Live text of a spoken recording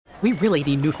We really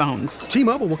need new phones.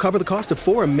 T-Mobile will cover the cost of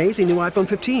 4 amazing new iPhone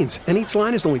 15s, and each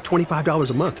line is only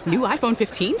 $25 a month. New iPhone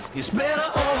 15s? It's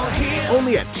better over here.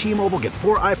 Only at T-Mobile, get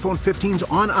 4 iPhone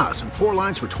 15s on us and 4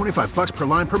 lines for $25 per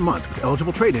line per month with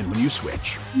eligible trade-in when you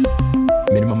switch.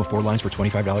 Minimum of 4 lines for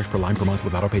 $25 per line per month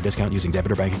with autopay discount using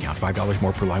debit or bank account. $5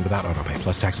 more per line without autopay,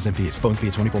 plus taxes and fees. Phone fee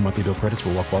at 24 monthly bill credits for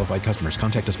well-qualified customers.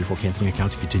 Contact us before canceling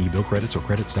account to continue bill credits or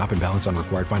credit stop and balance on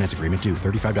required finance agreement due.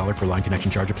 $35 per line connection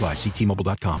charge applies. See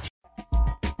T-Mobile.com.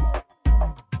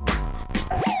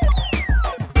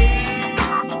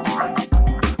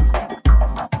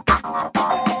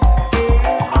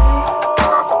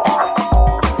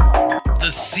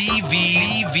 The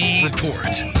CV Report.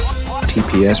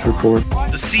 TPS report.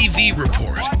 The CV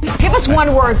Report. Give us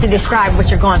one word to describe what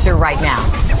you're going through right now.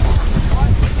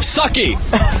 Sucky.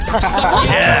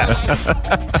 Yeah.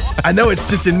 I know it's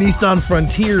just a Nissan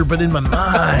Frontier, but in my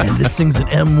mind, this thing's an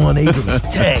M1 Abrams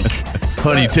tank.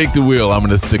 Honey, take the wheel. I'm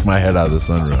going to stick my head out of the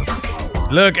sunroof.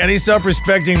 Look, any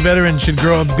self-respecting veteran should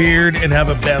grow a beard and have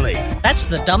a belly. That's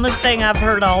the dumbest thing I've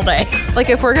heard all day. Like,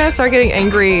 if we're going to start getting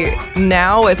angry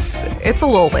now, it's a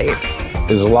little late.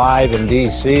 Is live in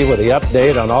D.C. with the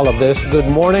update on all of this. Good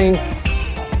morning.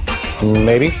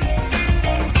 Maybe.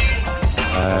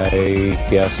 I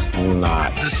guess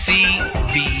not. The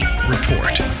CV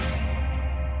Report.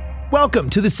 Welcome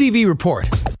to the CV Report.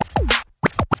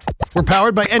 We're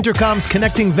powered by Entercom's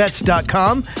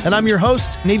ConnectingVets.com, and I'm your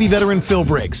host, Navy veteran Phil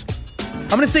Briggs. I'm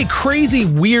going to say crazy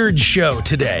weird show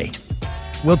today.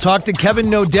 We'll talk to Kevin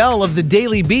Nodell of the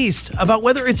Daily Beast about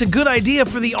whether it's a good idea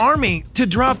for the Army to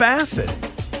drop acid.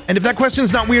 And if that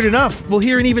question's not weird enough, we'll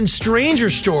hear an even stranger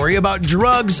story about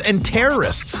drugs and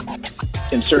terrorists.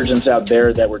 Insurgents out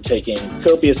there that were taking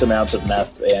copious amounts of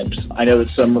meth, and I know that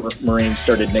some Marines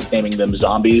started nicknaming them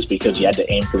zombies because you had to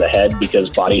aim for the head because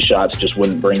body shots just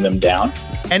wouldn't bring them down.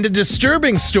 And a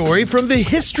disturbing story from the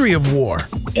history of war.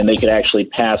 And they could actually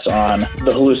pass on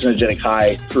the hallucinogenic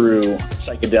high through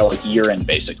psychedelic urine,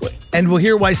 basically. And we'll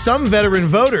hear why some veteran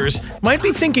voters might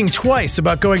be thinking twice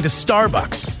about going to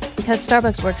Starbucks. Because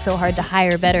Starbucks works so hard to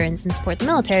hire veterans and support the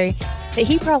military that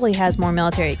he probably has more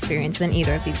military experience than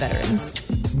either of these veterans.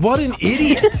 What an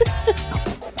idiot.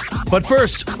 But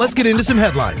first, let's get into some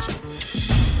headlines.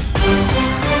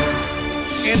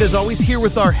 And as always, here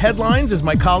with our headlines is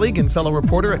my colleague and fellow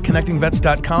reporter at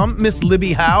ConnectingVets.com, Miss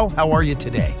Libby Howe. How are you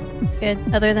today? Good.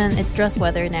 Other than it's dress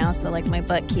weather now, so like my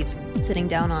butt keeps sitting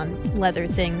down on leather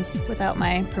things without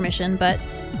my permission, but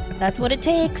that's what it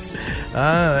takes.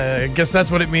 I guess that's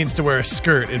what it means to wear a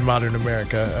skirt in modern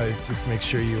America. Just make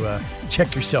sure you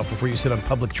check yourself before you sit on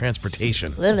public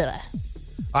transportation. Blah, blah, blah.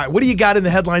 All right, what do you got in the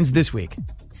headlines this week?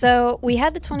 So we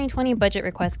had the 2020 budget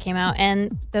request came out,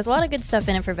 and there's a lot of good stuff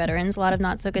in it for veterans, a lot of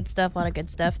not so good stuff, a lot of good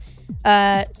stuff.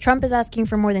 Trump is asking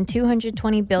for more than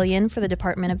 $220 billion for the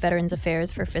Department of Veterans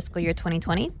Affairs for fiscal year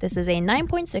 2020. This is a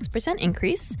 9.6%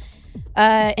 increase.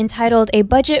 Entitled A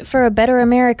Budget for a Better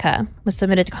America was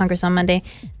submitted to Congress on Monday.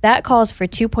 That calls for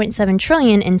 $2.7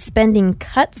 trillion in spending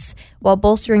cuts while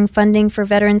bolstering funding for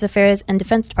Veterans Affairs and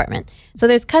Defense Department. So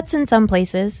there's cuts in some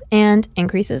places and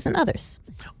increases in others.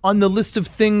 On the list of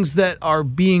things that are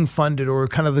being funded, or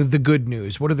kind of the good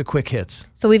news, what are the quick hits?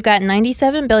 So we've got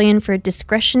 $97 billion for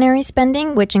discretionary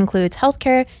spending, which includes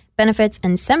healthcare, benefits,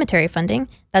 and cemetery funding.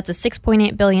 That's a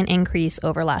 $6.8 billion increase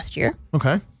over last year.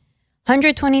 Okay.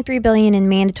 $123 billion in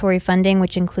mandatory funding,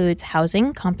 which includes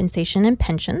housing, compensation, and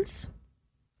pensions.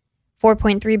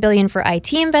 $4.3 billion for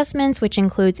IT investments, which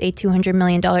includes a $200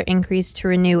 million increase to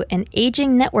renew an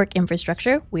aging network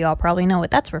infrastructure. We all probably know what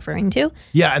that's referring to.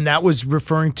 Yeah, and that was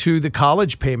referring to the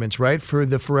college payments, right, for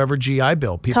the Forever GI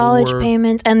Bill. College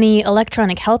payments and the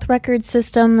electronic health record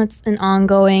system. That's an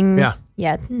ongoing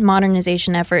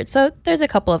modernization effort. So there's a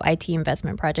couple of IT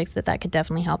investment projects that could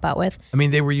definitely help out with. I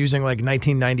mean, they were using like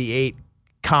 1998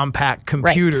 compact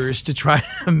computers to try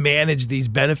to manage these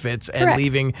benefits and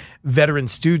leaving veteran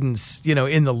students,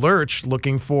 in the lurch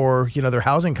looking for, their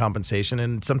housing compensation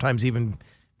and sometimes even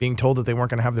being told that they weren't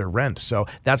going to have their rent. So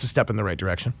that's a step in the right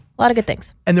direction. A lot of good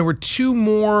things. And there were two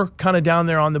more kind of down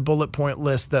there on the bullet point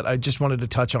list that I just wanted to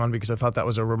touch on because I thought that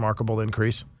was a remarkable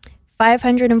increase.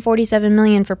 $547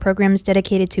 million for programs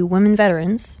dedicated to women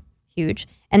veterans, huge,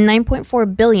 and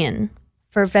 $9.4 billion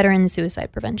for veteran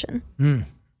suicide prevention.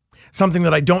 Something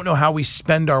that I don't know how we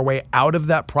spend our way out of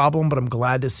that problem, but I'm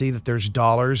glad to see that there's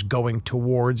dollars going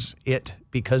towards it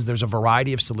because there's a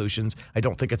variety of solutions. I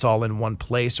don't think it's all in one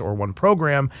place or one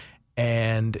program,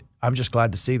 and I'm just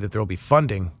glad to see that there will be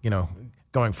funding,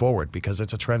 going forward because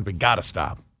it's a trend we got to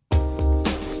stop.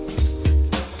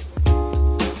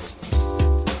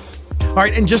 All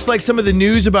right, and just like some of the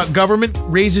news about government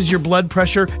raises your blood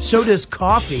pressure, so does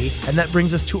coffee. And that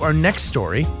brings us to our next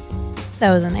story.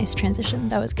 That was a nice transition.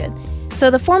 That was good.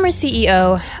 So the former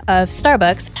CEO of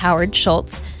Starbucks, Howard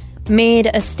Schultz,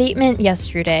 made a statement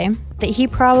yesterday that he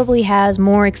probably has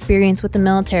more experience with the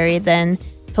military than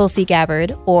Tulsi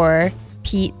Gabbard or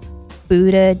Pete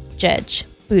Buttigieg.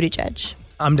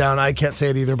 I'm down. I can't say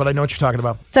it either, but I know what you're talking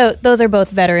about. So those are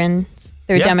both veterans.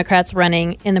 They're Yeah. Democrats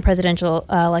running in the presidential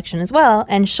election as well.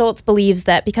 And Schultz believes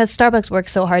that because Starbucks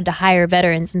works so hard to hire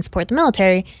veterans and support the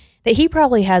military, that he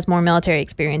probably has more military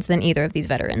experience than either of these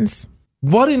veterans.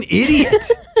 What an idiot.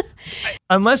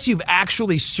 Unless you've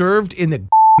actually served in the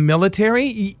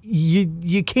military,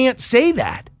 you can't say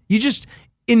that. You just,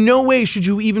 in no way should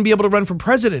you even be able to run for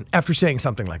president after saying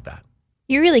something like that.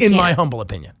 You really in can't. my humble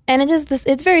opinion. And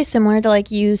it's very similar to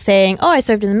like you saying, oh, I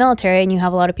served in the military, and you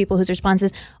have a lot of people whose response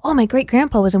is, oh, my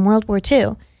great-grandpa was in World War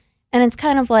II. And it's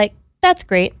kind of like, that's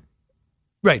great.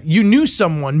 Right. You knew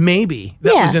someone maybe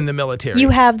that was in the military. You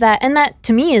have that. And that,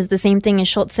 to me, is the same thing as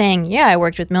Schultz saying, yeah, I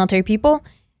worked with military people,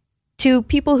 to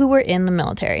people who were in the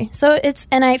military. So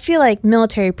and I feel like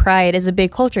military pride is a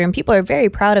big culture, and people are very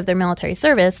proud of their military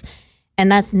service.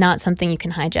 And that's not something you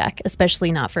can hijack,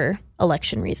 especially not for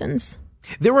election reasons.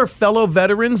 There are fellow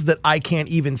veterans that I can't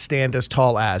even stand as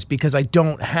tall as because I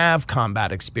don't have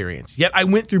combat experience. Yet I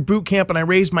went through boot camp and I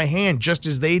raised my hand just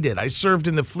as they did. I served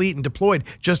in the fleet and deployed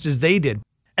just as they did.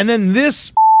 And then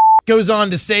this goes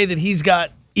on to say that he's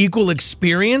got equal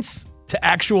experience to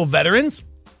actual veterans.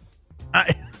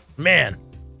 Man,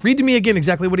 read to me again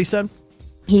exactly what he said.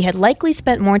 He had likely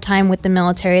spent more time with the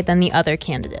military than the other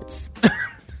candidates.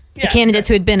 The candidates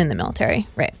who had been in the military,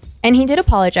 right. And he did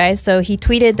apologize, so he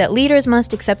tweeted that leaders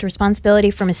must accept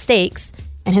responsibility for mistakes,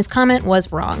 and his comment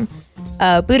was wrong.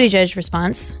 Buttigieg's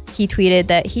response, he tweeted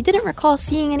that he didn't recall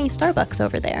seeing any Starbucks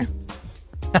over there.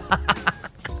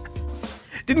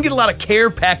 Didn't get a lot of care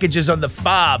packages on the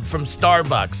fob from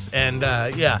Starbucks. And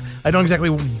I don't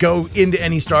exactly go into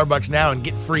any Starbucks now and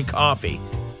get free coffee.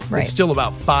 Right. It's still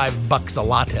about $5 a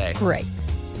latte. Right.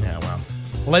 Yeah,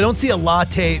 well, I don't see a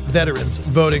latte veterans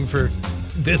voting for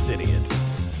this idiot.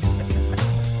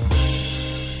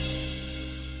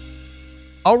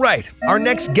 All right, our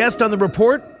next guest on the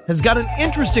report has got an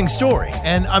interesting story,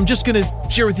 and I'm just going to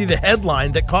share with you the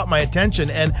headline that caught my attention,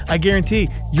 and I guarantee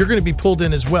you're going to be pulled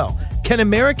in as well. Can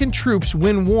American troops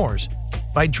win wars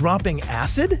by dropping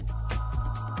acid?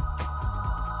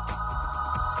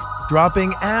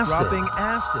 Dropping acid. Dropping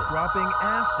acid. Dropping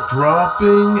acid.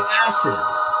 Dropping acid.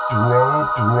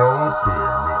 Dropping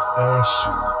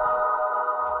acid.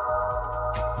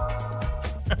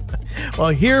 Well,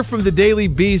 here from the Daily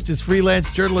Beast is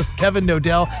freelance journalist Kevin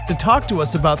Nodell to talk to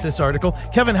us about this article.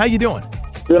 Kevin, how you doing?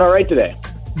 Doing all right today.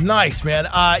 Nice, man.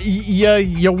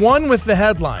 You won with the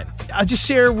headline. I'll just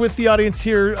share with the audience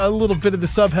here a little bit of the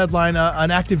sub-headline.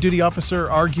 An active duty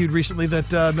officer argued recently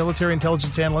that military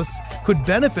intelligence analysts could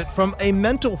benefit from a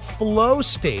mental flow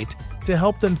state to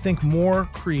help them think more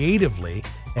creatively.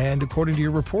 And according to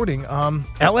your reporting,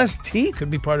 LSD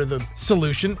could be part of the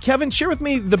solution. Kevin, share with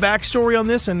me the backstory on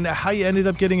this and how you ended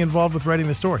up getting involved with writing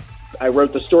the story. I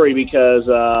wrote the story because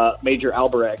Major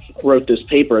Albrecht wrote this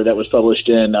paper that was published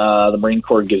in the Marine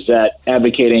Corps Gazette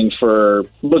advocating for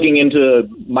looking into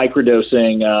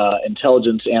microdosing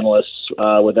intelligence analysts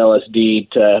with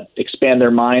LSD to expand their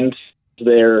minds.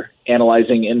 They're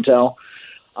analyzing intel,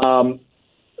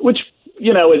 which,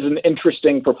 is an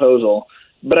interesting proposal.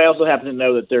 But I also happen to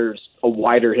know that there's a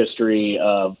wider history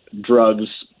of drugs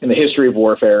in the history of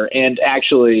warfare, and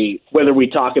actually, whether we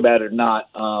talk about it or not,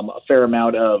 a fair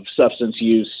amount of substance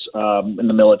use in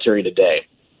the military today.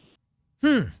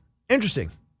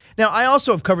 Interesting. Now, I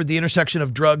also have covered the intersection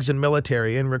of drugs and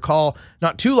military, and recall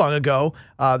not too long ago,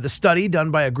 the study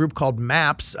done by a group called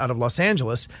MAPS out of Los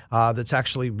Angeles that's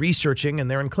actually researching,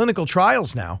 and they're in clinical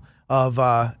trials now, of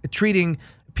treating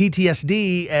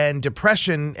PTSD and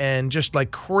depression and just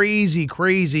like crazy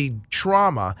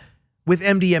trauma with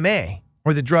MDMA,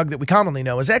 or the drug that we commonly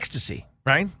know as ecstasy,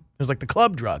 right? It was like the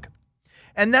club drug.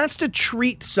 And that's to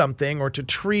treat something or to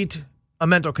treat a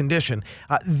mental condition.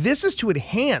 This is to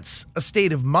enhance a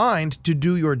state of mind to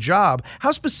do your job.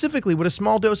 How specifically would a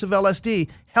small dose of LSD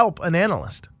help an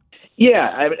analyst?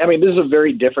 Yeah, I mean, this is a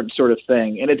very different sort of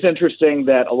thing. And it's interesting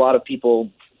that a lot of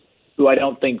people who I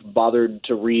don't think bothered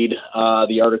to read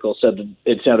the article said that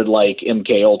it sounded like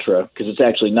MK Ultra, because it's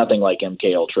actually nothing like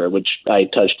MK Ultra, which I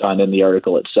touched on in the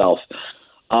article itself.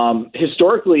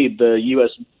 Historically, the U.S.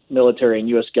 military and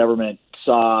U.S. government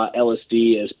saw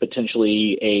LSD as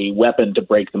potentially a weapon to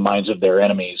break the minds of their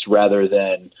enemies rather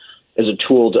than as a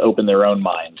tool to open their own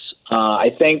minds. I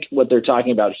think what they're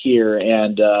talking about here,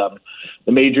 and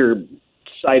the major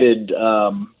cited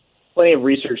plenty of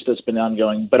research that's been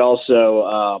ongoing, but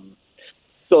also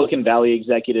Silicon Valley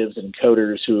executives and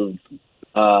coders who've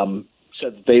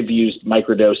said that they've used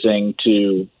microdosing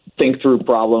to think through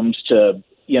problems, to,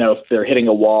 if they're hitting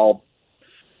a wall,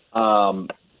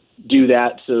 do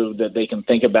that so that they can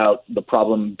think about the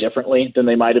problem differently than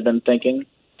they might have been thinking.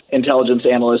 Intelligence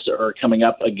analysts are coming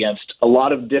up against a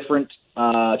lot of different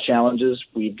challenges.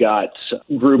 We've got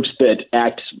groups that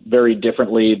act very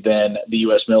differently than the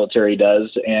U.S. military does,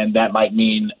 and that might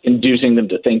mean inducing them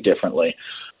to think differently.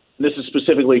 This is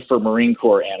specifically for Marine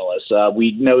Corps analysts.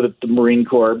 We know that the Marine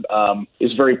Corps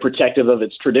is very protective of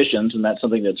its traditions, and that's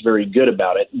something that's very good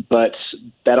about it. But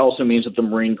that also means that the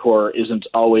Marine Corps isn't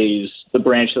always the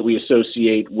branch that we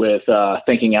associate with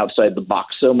thinking outside the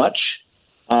box so much,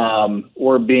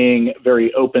 or being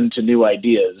very open to new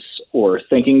ideas or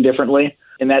thinking differently.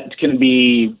 And that can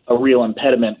be a real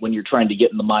impediment when you're trying to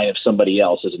get in the mind of somebody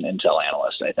else as an intel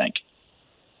analyst, I think.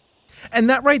 And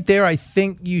that right there, I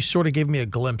think you sort of gave me a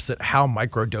glimpse at how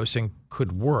microdosing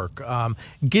could work,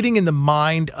 getting in the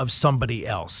mind of somebody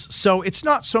else. So it's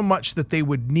not so much that they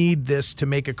would need this to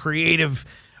make a creative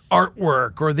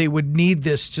artwork, or they would need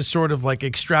this to sort of like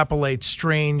extrapolate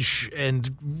strange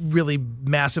and really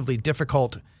massively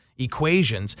difficult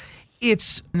equations.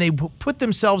 They put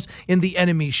themselves in the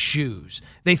enemy's shoes.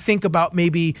 They think about,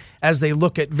 maybe as they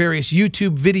look at various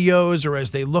YouTube videos, or as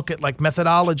they look at like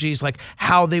methodologies, like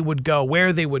how they would go,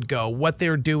 where they would go, what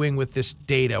they're doing with this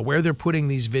data, where they're putting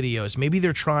these videos. Maybe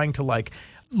they're trying to like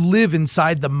live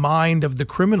inside the mind of the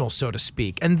criminal, so to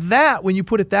speak. And that, when you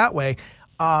put it that way,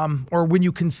 or when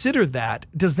you consider that,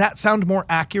 does that sound more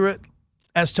accurate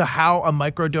as to how a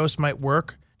microdose might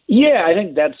work? Yeah, I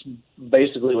think that's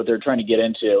basically what they're trying to get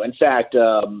into. In fact,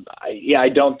 I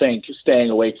don't think staying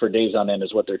awake for days on end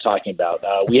is what they're talking about.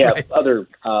 We have other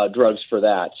drugs for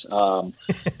that,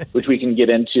 which we can get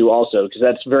into also, because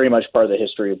that's very much part of the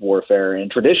history of warfare, and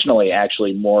traditionally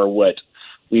actually more what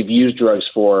we've used drugs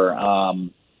for,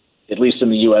 at least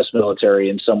in the U.S. military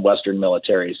and some Western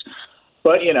militaries.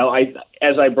 But,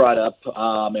 as I brought up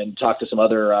and talked to some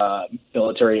other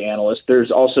military analysts,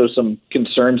 there's also some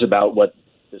concerns about what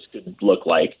this could look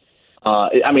like.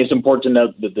 It's important to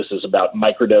note that this is about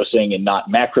microdosing and not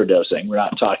macrodosing. We're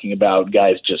not talking about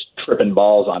guys just tripping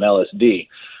balls on LSD.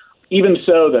 Even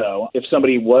so, though, if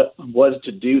somebody was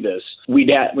to do this, we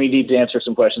need to answer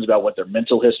some questions about what their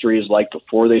mental history is like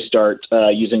before they start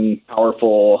using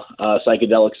powerful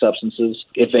psychedelic substances,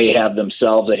 if they have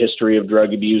themselves a history of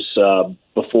drug abuse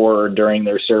before or during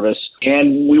their service.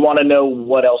 And we want to know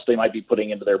what else they might be putting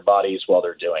into their bodies while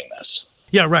they're doing this.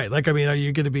 Yeah, right. Like, are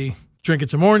you going to be drinking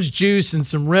some orange juice and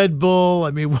some Red Bull?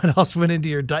 What else went into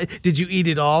your diet? Did you eat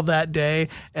it all that day?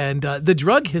 And the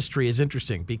drug history is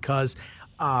interesting because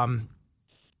on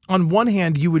one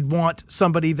hand, you would want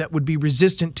somebody that would be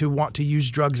resistant to want to use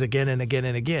drugs again and again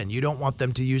and again. You don't want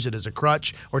them to use it as a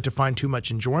crutch or to find too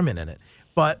much enjoyment in it.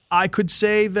 But I could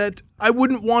say that I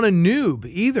wouldn't want a noob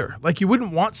either. Like, you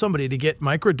wouldn't want somebody to get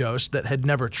microdosed that had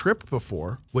never tripped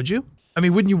before, would you?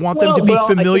 Wouldn't you want them to be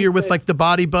familiar with like the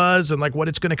body buzz and like what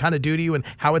it's going to kind of do to you and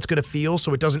how it's going to feel,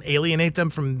 so it doesn't alienate them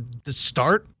from the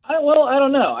start? I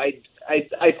don't know.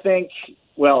 I think,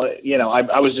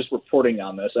 I was just reporting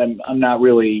on this. I'm not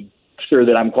really sure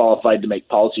that I'm qualified to make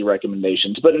policy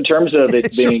recommendations, but in terms of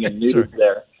it being a noob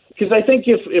there, because I think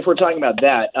if we're talking about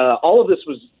that, all of this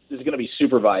is going to be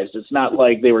supervised. It's not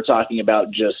like they were talking about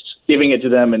just giving it to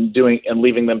them and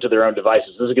leaving them to their own devices.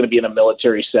 This is going to be in a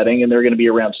military setting, and they're going to be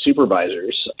around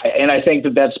supervisors. And I think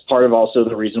that that's part of also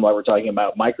the reason why we're talking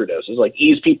about microdoses, like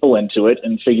ease people into it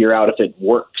and figure out if it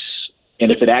works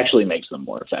and if it actually makes them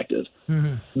more effective.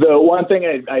 Mm-hmm. The one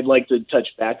thing I'd like to touch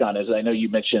back on is, I know you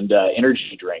mentioned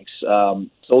energy drinks.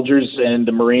 Soldiers and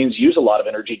the Marines use a lot of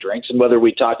energy drinks, and whether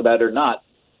we talk about it or not,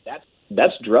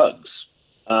 that's drugs.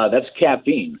 That's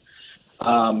caffeine.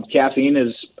 Caffeine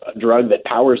is a drug that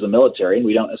powers the military, and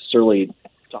we don't necessarily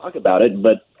talk about it,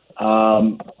 but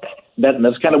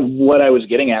that's kind of what I was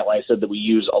getting at when I said that we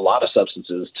use a lot of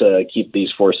substances to keep these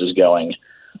forces going.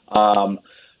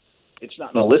 It's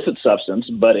not an illicit substance,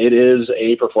 but it is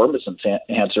a performance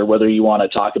enhancer, whether you want to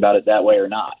talk about it that way or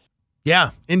not.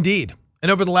 Yeah, indeed.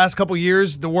 And over the last couple of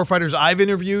years, the warfighters I've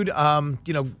interviewed,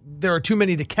 there are too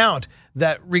many to count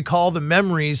that recall the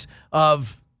memories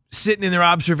of sitting in their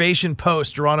observation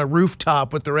post or on a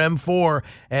rooftop with their M4,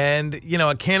 and,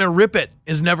 a can of Rip It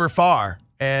is never far.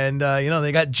 And,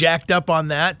 they got jacked up on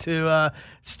that to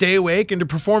stay awake and to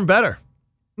perform better.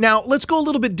 Now, let's go a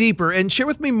little bit deeper and share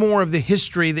with me more of the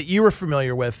history that you were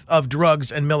familiar with of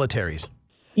drugs and militaries.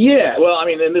 Yeah, well, I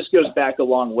mean, and this goes back a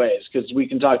long ways because we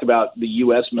can talk about the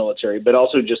U.S. military, but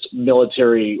also just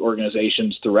military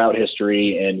organizations throughout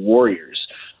history and warriors.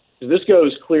 This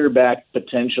goes clear back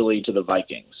potentially to the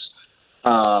Vikings,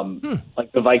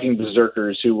 like the Viking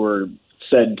berserkers who were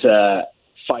said to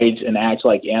fight and act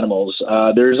like animals.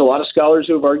 There's a lot of scholars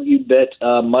who have argued that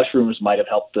mushrooms might have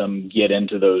helped them get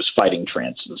into those fighting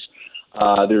trances.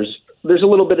 There's a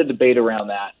little bit of debate around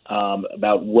that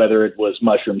about whether it was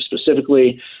mushrooms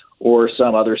specifically or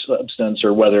some other substance,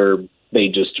 or whether they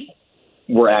just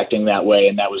were acting that way,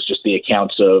 and that was just the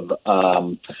accounts of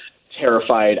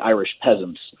terrified Irish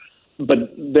peasants.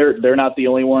 But they're not the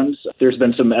only ones. There's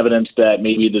been some evidence that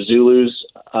maybe the Zulus,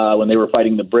 when they were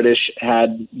fighting the British,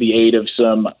 had the aid of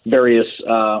some various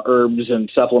herbs and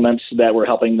supplements that were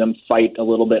helping them fight a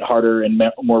little bit harder and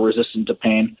more resistant to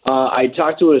pain. I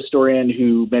talked to a historian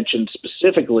who mentioned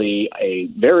specifically a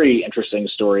very interesting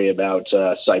story about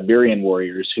Siberian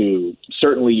warriors who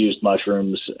certainly used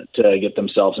mushrooms to get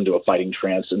themselves into a fighting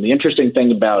trance. And the interesting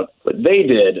thing about what they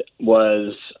did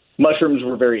was mushrooms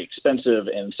were very expensive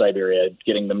in Siberia,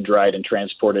 getting them dried and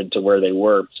transported to where they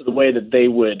were. So the way that they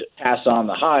would pass on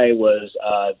the high was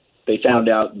they found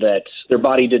out that their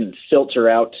body didn't filter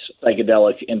out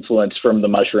psychedelic influence from the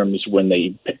mushrooms when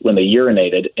they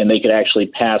urinated, and they could actually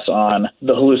pass on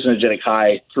the hallucinogenic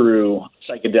high through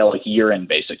psychedelic urine,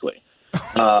 basically.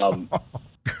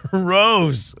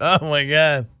 Gross. Oh, my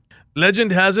God.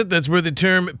 Legend has it that's where the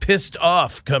term pissed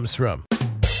off comes from.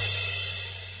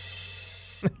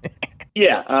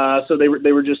 Yeah, so they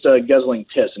were just guzzling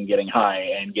piss and getting high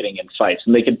and getting in fights,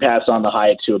 and they could pass on the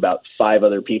high to about 5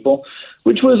 other people,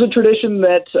 which was a tradition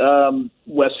that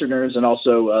Westerners and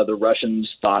also the Russians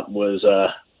thought was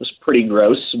pretty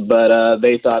gross, but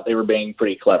they thought they were being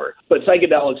pretty clever. But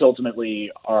psychedelics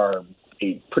ultimately are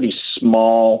a pretty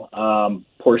small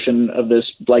portion of this.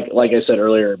 Like I said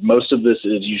earlier, most of this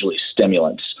is usually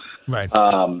stimulants, right?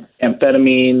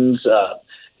 Amphetamines.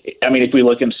 I mean, if we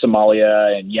look in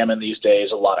Somalia and Yemen these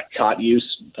days, a lot of khat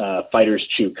use. Fighters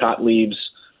chew khat leaves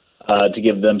to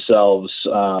give themselves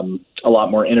a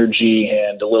lot more energy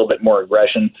and a little bit more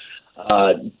aggression.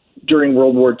 During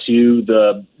World War II,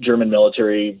 the German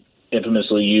military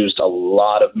infamously used a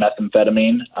lot of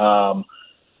methamphetamine.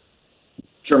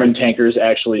 German tankers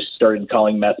actually started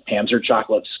calling meth Panzer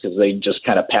chocolates because they just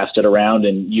kind of passed it around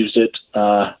and used it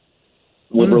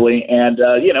liberally. And,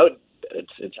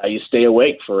 it's how you stay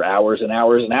awake for hours and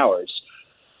hours and hours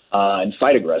and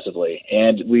fight aggressively.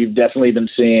 And we've definitely been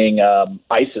seeing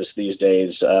ISIS these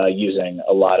days using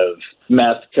a lot of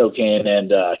meth, cocaine,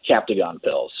 and Captagon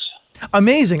pills.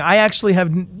 Amazing. I actually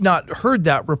have not heard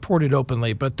that reported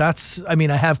openly, but I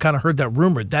have kind of heard that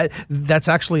rumored. That's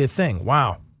actually a thing.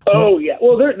 Wow. Oh, yeah.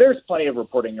 Well, there's plenty of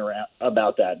reporting around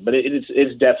about that, but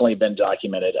it's definitely been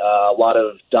documented. A lot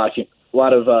of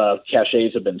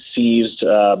caches have been seized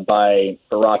by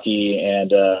Iraqi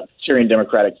and Syrian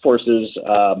Democratic forces,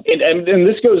 and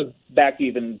this goes back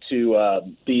even to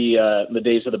the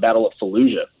days of the Battle of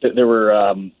Fallujah. There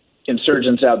were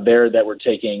insurgents out there that were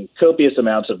taking copious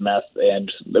amounts of meth,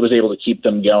 and that was able to keep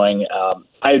them going.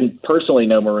 I personally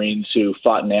know Marines who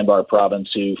fought in Anbar province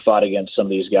who fought against some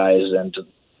of these guys and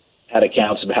had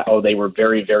accounts of how they were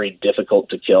very, very difficult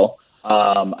to kill.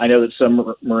 I know that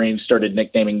some Marines started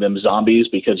nicknaming them zombies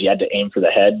because you had to aim for the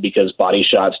head because body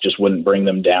shots just wouldn't bring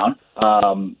them down.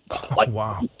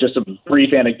 Wow. Just a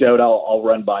brief anecdote I'll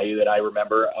run by you that I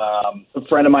remember. A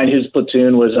friend of mine, his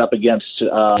platoon was up against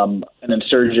an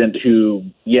insurgent who,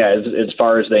 as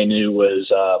far as they knew, was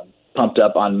pumped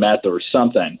up on meth or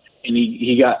something. And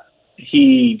he got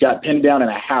pinned down in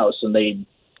a house, and they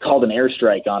called an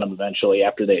airstrike on him eventually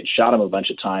after they had shot him a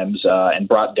bunch of times and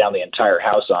brought down the entire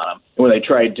house on him. And when they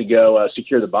tried to go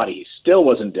secure the body, he still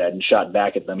wasn't dead and shot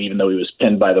back at them, even though he was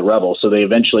pinned by the rebel. So they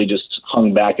eventually just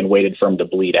hung back and waited for him to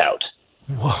bleed out.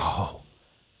 Whoa.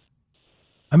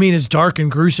 I mean, as dark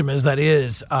and gruesome as that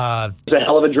is, it's a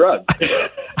hell of a drug. I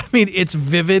mean, it's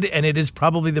vivid, and it is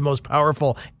probably the most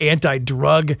powerful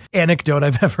anti-drug anecdote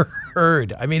I've ever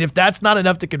heard. I mean, if that's not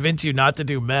enough to convince you not to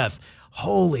do meth,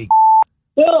 holy.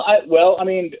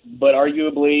 But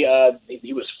arguably,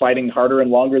 he was fighting harder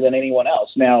and longer than anyone else.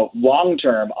 Now, long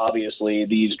term, obviously,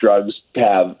 these drugs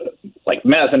have, like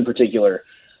meth in particular,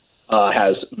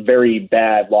 has very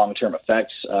bad long term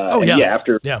effects.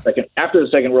 After the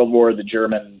Second World War,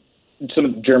 some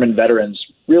of the German veterans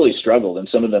really struggled, and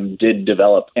some of them did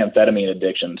develop amphetamine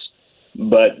addictions.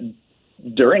 But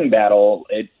during battle,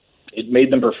 it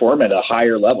made them perform at a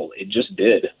higher level. It just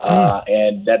did.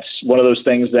 And that's one of those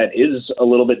things that is a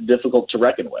little bit difficult to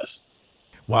reckon with.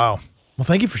 Wow. Well,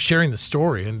 thank you for sharing the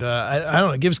story, and I don't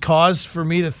know. It gives cause for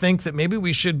me to think that maybe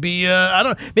we should be,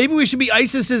 maybe we should be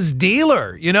ISIS's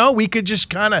dealer. You know, we could just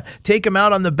kind of take them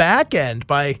out on the back end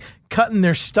by cutting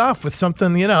their stuff with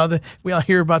something. You know, we all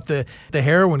hear about the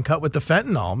heroin cut with the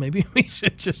fentanyl. Maybe we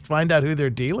should just find out who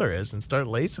their dealer is and start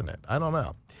lacing it. I don't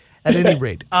know. At any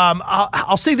rate,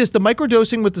 I'll say this: the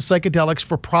microdosing with the psychedelics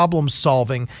for problem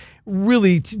solving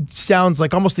really sounds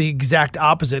like almost the exact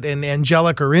opposite and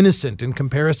angelic or innocent in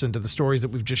comparison to the stories that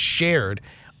we've just shared.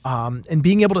 And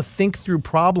being able to think through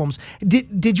problems.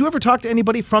 Did you ever talk to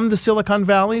anybody from the Silicon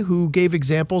Valley who gave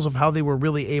examples of how they were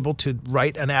really able to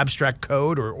write an abstract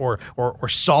code or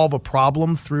solve a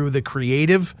problem through the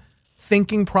creative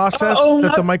thinking process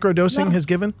that the microdosing has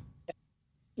given?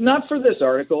 Not for this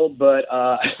article, but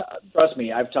trust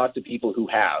me, I've talked to people who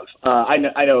have. I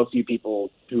know a few people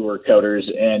who are coders,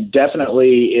 and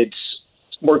definitely it's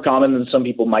more common than some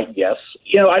people might guess.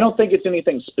 You know, I don't think it's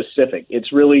anything specific.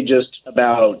 It's really just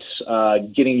about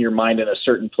getting your mind in a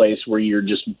certain place where you're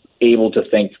just able to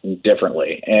think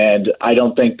differently. And I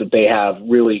don't think that they have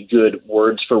really good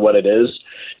words for what it is.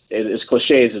 As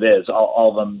cliche as it is, all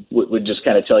of them would just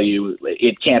kind of tell you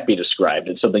it can't be described.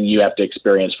 It's something you have to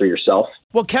experience for yourself.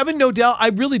 Well, Kevin Knodell, I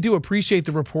really do appreciate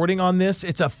the reporting on this.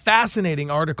 It's a fascinating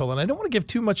article, and I don't want to give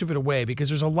too much of it away because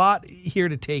there's a lot here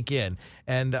to take in.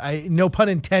 And no pun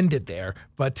intended there,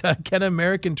 but can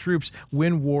American troops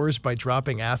win wars by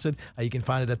dropping acid? You can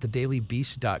find it at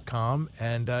thedailybeast.com.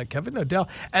 And Kevin Knodell,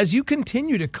 as you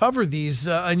continue to cover these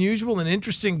unusual and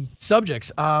interesting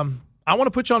subjects, I want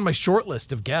to put you on my short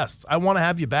list of guests. I want to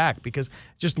have you back because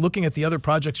just looking at the other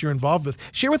projects you're involved with,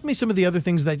 share with me some of the other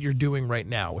things that you're doing right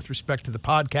now with respect to the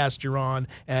podcast you're on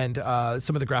and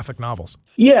some of the graphic novels.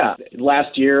 Yeah.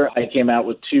 Last year, I came out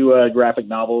with 2 graphic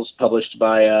novels published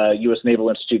by U.S. Naval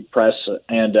Institute Press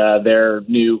and their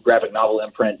new graphic novel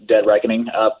imprint, Dead Reckoning.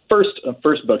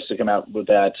 First books to come out with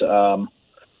that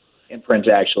imprint,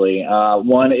 actually.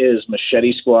 One is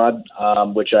Machete Squad,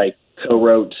 which I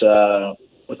co-wrote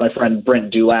with my friend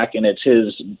Brent Dulac, and it's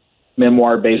his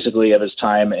memoir basically of his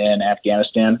time in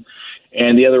Afghanistan.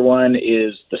 And the other one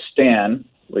is The Stan,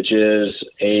 which is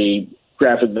a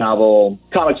graphic novel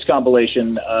comics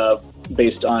compilation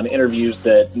based on interviews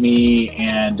that me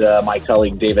and my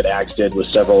colleague David Axe did with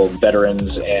several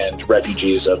veterans and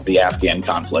refugees of the Afghan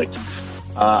conflict.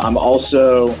 I'm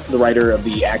also the writer of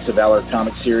the Acts of Valor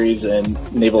comic series in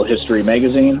Naval History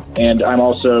magazine, and I'm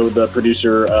also the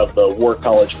producer of the War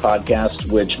College podcast,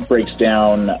 which breaks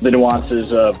down the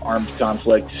nuances of armed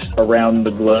conflict around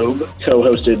the globe,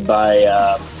 co-hosted by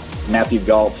Matthew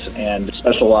Galt and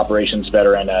Special Operations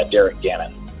veteran Derek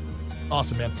Gannon.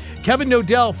 Awesome, man. Kevin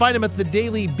Knodell, find him at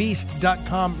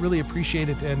thedailybeast.com. Really appreciate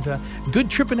it, and good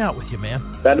tripping out with you, man.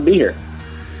 Glad to be here.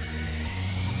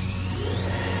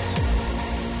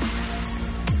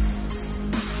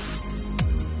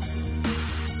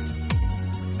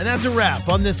 And that's a wrap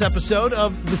on this episode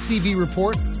of the CV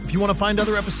Report. If you want to find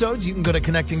other episodes, you can go to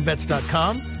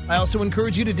connectingvets.com. I also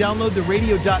encourage you to download the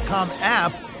radio.com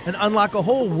app and unlock a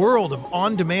whole world of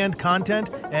on-demand content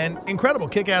and incredible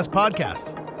kick-ass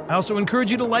podcasts. I also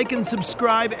encourage you to like and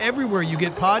subscribe everywhere you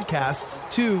get podcasts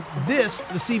to this,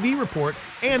 the CV Report,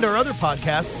 and our other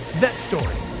podcast, Vet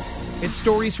Story. It's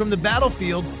stories from the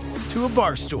battlefield to a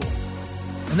bar stool.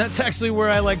 And that's actually where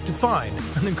I like to find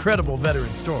an incredible veteran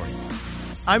story.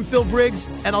 I'm Phil Briggs,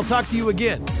 and I'll talk to you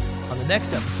again on the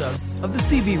next episode of the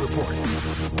CV Report.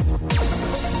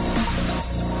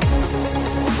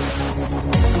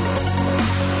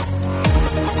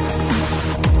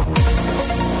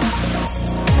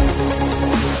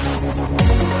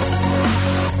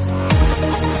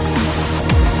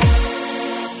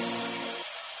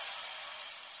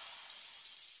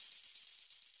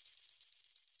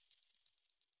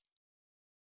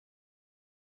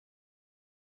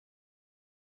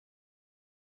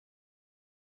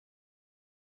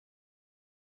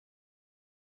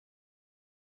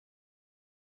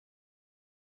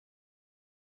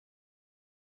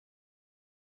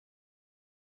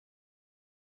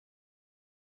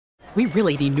 We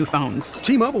really need new phones.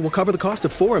 T-Mobile will cover the cost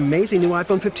of 4 amazing new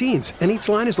iPhone 15s, and each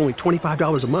line is only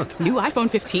 $25 a month. New iPhone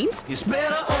 15s? It's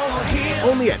better over here.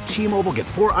 Only at T-Mobile, get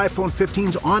 4 iPhone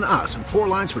 15s on us and 4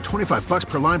 lines for $25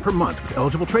 per line per month with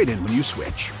eligible trade-in when you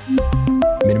switch.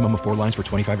 Minimum of 4 lines for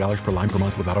 $25 per line per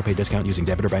month with autopay discount using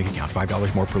debit or bank account.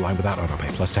 $5 more per line without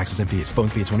autopay, plus taxes and fees. Phone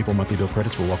fee at 24 monthly bill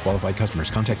credits for well-qualified customers.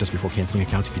 Contact us before canceling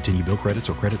account to continue bill credits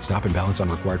or credit stop and balance on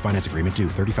required finance agreement due.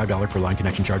 $35 per line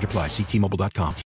connection charge applies. See T-Mobile.com.